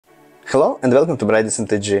Hello and welcome to Cairn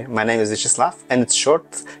TTRPG. My name is Vyacheslav and it's a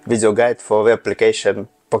short video guide for web application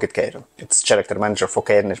Pocket Cairn. It's character manager for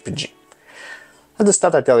Cairn RPG. At the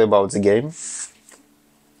start I tell you about the game.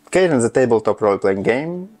 Cairn is a tabletop role-playing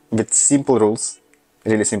game with simple rules,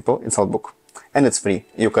 really simple, it's all book. And it's free.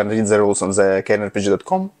 You can read the rules on the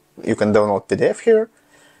cairnrpg.com, you can download PDF here,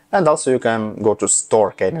 and also you can go to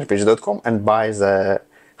store cairnrpg.com and buy the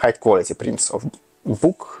high quality prints of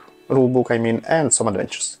book, rule book I mean, and some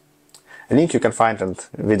adventures. A link you can find in the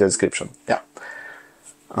video description. Yeah.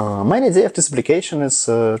 Main idea of this application is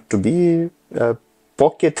to be a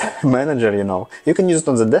pocket manager, you know. You can use it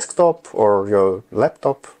on the desktop or your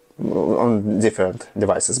laptop, on different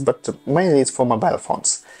devices, but mainly it's for mobile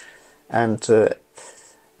phones. And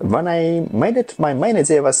when I made it, my main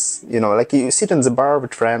idea was, you know, like you sit in the bar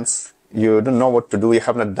with friends, you don't know what to do, you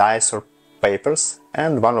have no dice or papers,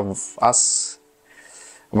 and one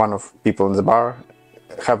of people in the bar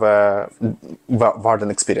have a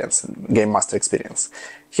warden experience, game master experience.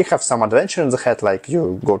 He have some adventure in the head, like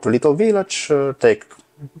you go to little village, take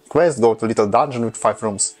quest, go to little dungeon with 5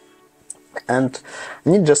 rooms, and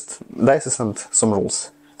you need just dice and some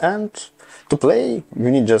rules. And to play,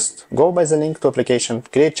 you need just go by the link to application,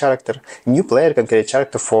 create character. New player can create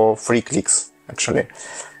character for 3 clicks, actually,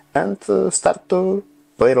 and start to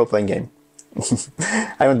play role-playing game.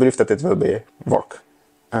 I don't believe that it will be work.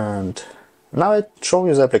 And now I show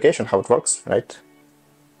you the application, how it works, right?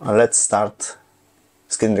 Let's start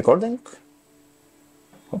screen recording.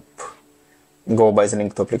 Go by the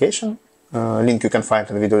link to application. Link you can find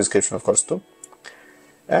in the video description, of course, too.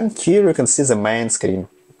 And here you can see the main screen.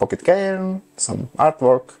 Pocket Cairn, some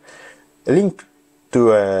artwork, a link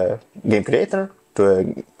to a game creator,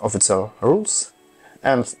 to official rules,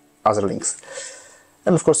 and other links.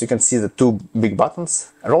 And of course you can see the 2 big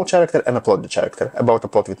buttons, roll character and upload the character. About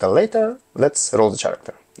upload we tell later, let's roll the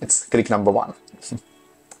character. It's click number 1.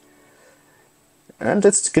 And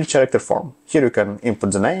it's click character form. Here you can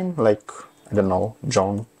input the name, like, I don't know,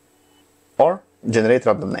 John, or generate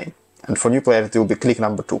random name. And for new player it will be click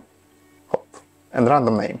number 2. Hop. And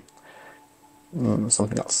random name.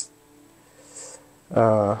 Something else.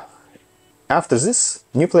 After this,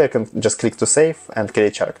 new player can just click to save and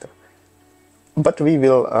create character. But we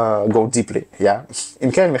will go deeply, yeah.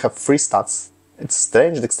 In Cairn we have 3 stats. It's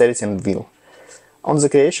strength, dexterity and will. On the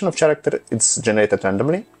creation of character it's generated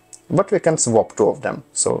randomly, but we can swap 2 of them.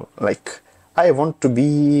 So, like, I want to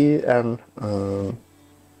be an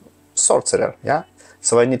sorcerer, yeah?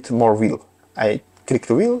 So I need more will. I click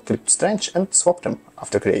to will, click to strength and swap them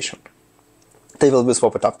after creation. They will be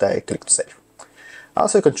swapped after I click to save.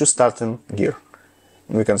 Also you can choose starting gear.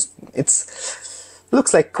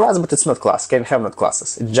 Looks like class, but it's not class. Can have not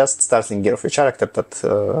classes. It's just starting gear of your character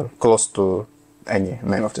that close to any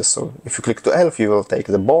name of this. So if you click to elf, you will take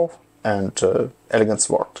the bow and elegant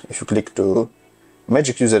sword. If you click to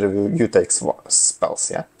magic user, you take spells,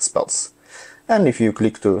 yeah, spells. And if you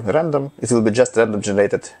click to random, it will be just random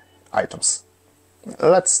generated items.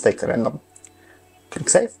 Let's take random. Click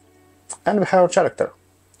save, and we have our character.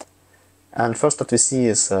 And first that we see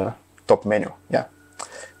is top menu, yeah.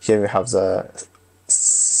 Here we have the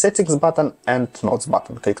settings button and notes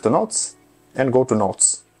button. Click to notes and go to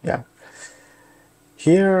notes, yeah.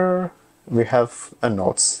 Here we have a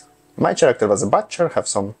notes. My character was a butcher, have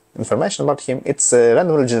some information about him. It's a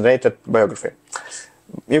randomly generated biography.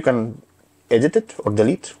 You can edit it or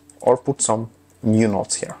delete or put some new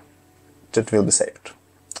notes here. That will be saved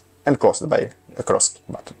and closed by a cross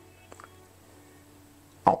button.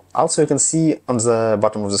 Oh, also you can see on the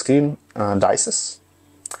bottom of the screen dices.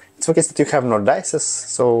 It's the case that you have no dices,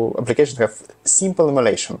 so applications have simple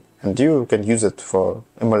emulation, and you can use it for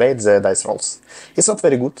emulate the dice rolls. It's not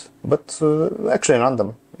very good, but actually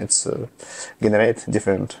random. It's generate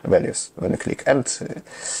different values when you click. And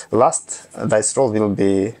last dice roll will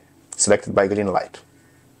be selected by green light.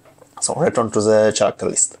 So return to the character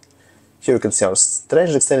list. Here you can see our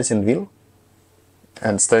strength, dexterity and will.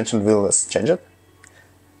 And strength and will is changed.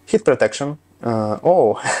 Hit protection.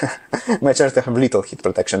 Oh, my character have little hit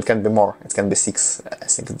protection, it can be more, it can be 6, I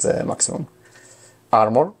think it's the maximum.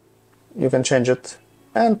 Armor, you can change it,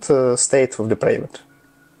 and state of depraved.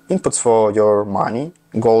 Inputs for your money,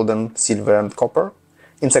 golden, silver and copper.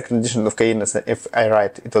 In second edition of Cairn, if I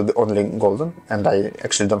write, it will be only golden, and I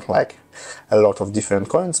actually don't like a lot of different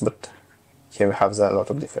coins, but here we have a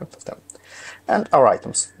lot of different of them. And our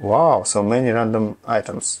items. Wow, so many random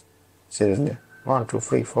items, seriously. 1, 2,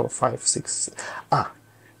 3, 4, 5, 6.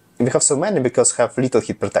 We have so many because have little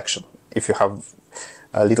hit protection. If you have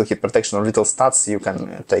a little hit protection or little stats, you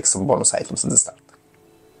can take some bonus items at the start.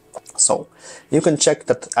 So you can check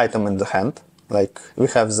that item in the hand like we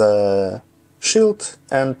have the shield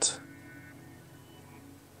and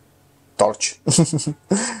torch.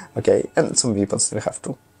 Okay, and some weapons we have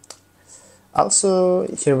too. Also,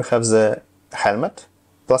 here we have the helmet,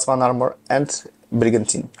 +1 armor, and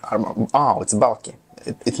brigantine armor. Oh, it's bulky.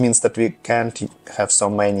 It means that we can't have so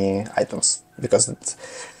many items, because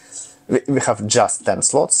we have just 10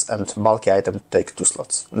 slots, and bulky items take 2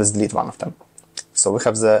 slots. Let's delete one of them. So we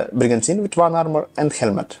have the brigantine with 1 armor and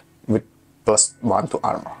helmet with +1 to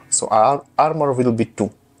armor. So our armor will be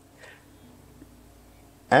 2.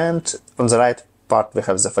 And on the right part we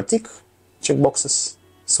have the fatigue checkboxes.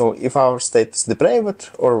 So if our state is depraved,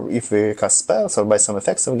 or if we cast spells or by some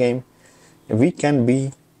effects of game, we can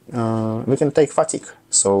take fatigue.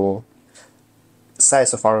 So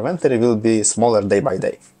size of our inventory will be smaller day by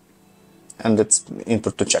day, and it's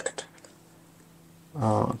input to check it.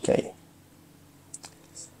 Okay.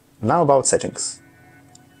 Now about settings.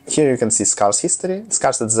 Here you can see Scar's history.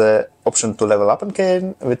 Scars is the option to level up in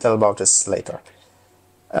Cairn. We tell about this later.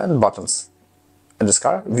 And buttons. Add the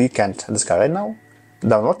Scar. We can't add the Scar right now.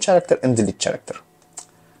 Download character and delete character.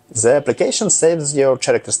 The application saves your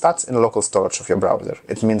character stats in local storage of your browser.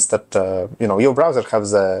 It means that your browser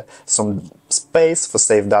has some space for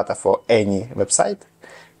save data for any website.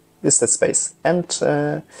 It's that space. And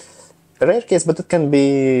a rare case, but it can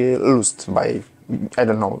be lost by, I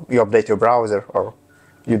don't know, you update your browser or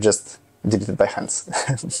you just delete it by hands.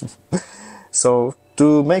 So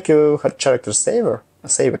to make your character save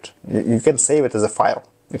it, you can save it as a file.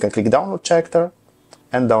 You can click download character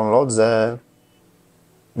and download the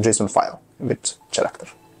JSON file with character.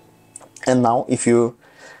 And now if you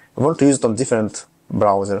want to use it on different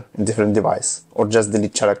browser, in different device, or just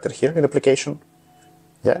delete character here in application,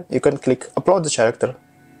 yeah, you can click upload the character,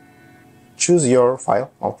 choose your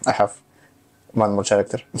file. Oh, I have one more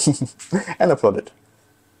character and upload it.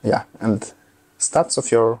 Yeah, and stats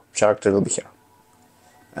of your character will be here.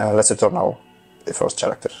 Let's return now the first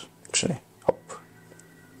character, actually. Hope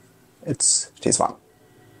it is one.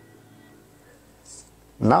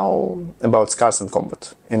 Now about scars and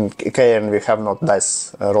combat. In Cairn we have not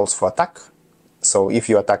dice rolls for attack, so if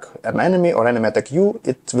you attack an enemy or enemy attack you,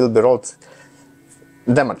 it will be rolled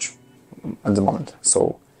damage at the moment.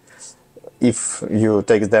 So if you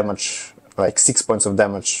take damage, like 6 points of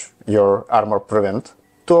damage, your armor prevent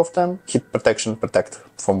 2 of them, hit protection protect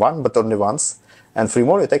from 1, but only once, and 3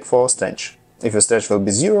 more you take for strength. If your strength will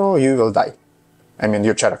be 0, you will die. I mean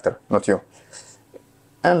your character, not you.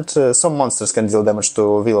 And some monsters can deal damage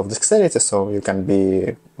to Wheel of Dexterity, so you can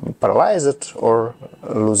be paralyzed or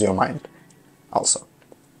lose your mind also.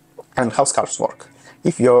 And how scars work.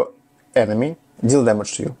 If your enemy deal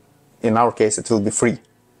damage to you, in our case it will be 3,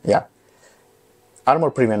 yeah.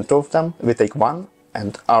 Armor prevent 2 of them, we take 1,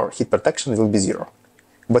 and our hit protection will be 0.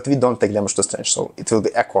 But we don't take damage to strength, so it will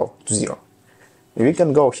be equal to 0. We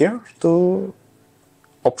can go here to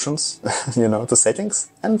options, to settings,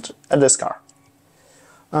 and add a scar.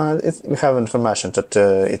 We have information that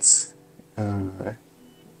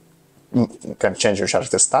you can change your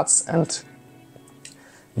character stats, and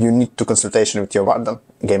you need to consultation with your warden,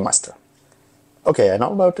 game master. Okay, I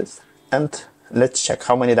know about it, and let's check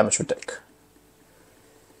how many damage we take.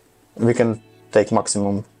 We can take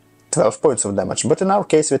maximum 12 points of damage, but in our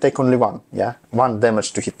case we take only 1, yeah? 1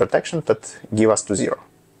 damage to hit protection that give us to 0.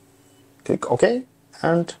 Click OK,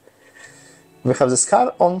 and we have the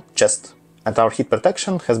scar on chest, and our hit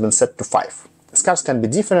protection has been set to 5. Scars can be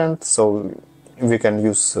different, so we can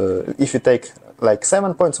use, if you take like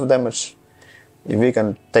 7 points of damage, we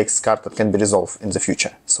can take scar that can be resolved in the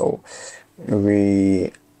future. So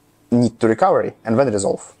we need to recovery and then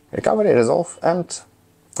resolve. Recovery, resolve, and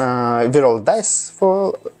we roll dice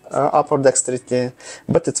for upward dexterity,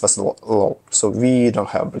 but it was low, so we don't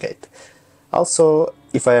have brigade. Also,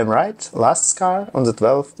 if I am right, last scar on the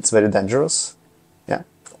 12, it's very dangerous.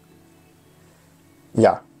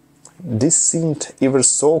 Yeah, this seemed ever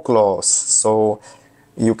so close, so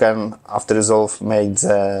you can, after resolve, make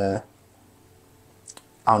the,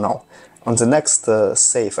 oh no, on the next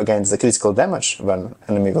save against the critical damage, when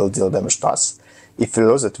enemy will deal damage to us, if we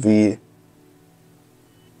lose it, we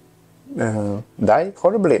die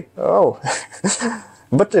horribly. Oh,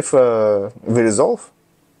 but if we resolve,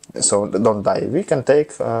 so don't die, we can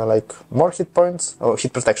take like more hit points, or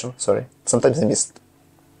hit protection, sorry, sometimes I missed.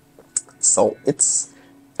 So it's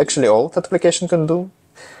actually all that application can do,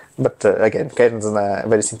 but again, Cairn is a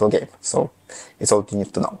very simple game, so it's all you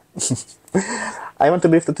need to know. I want to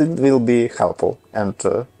believe that it will be helpful, and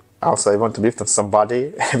also I want to believe that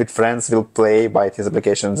somebody with friends will play by this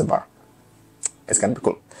application in the bar. It's gonna be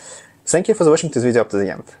cool. Thank you for watching this video up to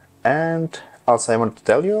the end, and also I want to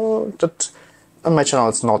tell you that On my channel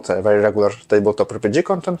it's not a very regular tabletop RPG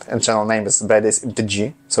content, and channel name is Brady's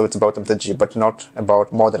MTG, so it's about MTG, but not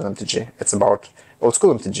about modern MTG, it's about old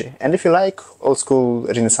school MTG. And if you like old school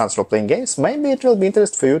Renaissance role-playing games, maybe it will be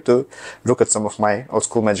interesting for you to look at some of my old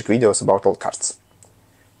school Magic videos about old cards.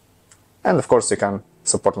 And of course you can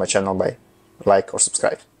support my channel by like or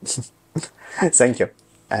subscribe. Thank you,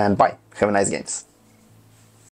 and bye. Have a nice games.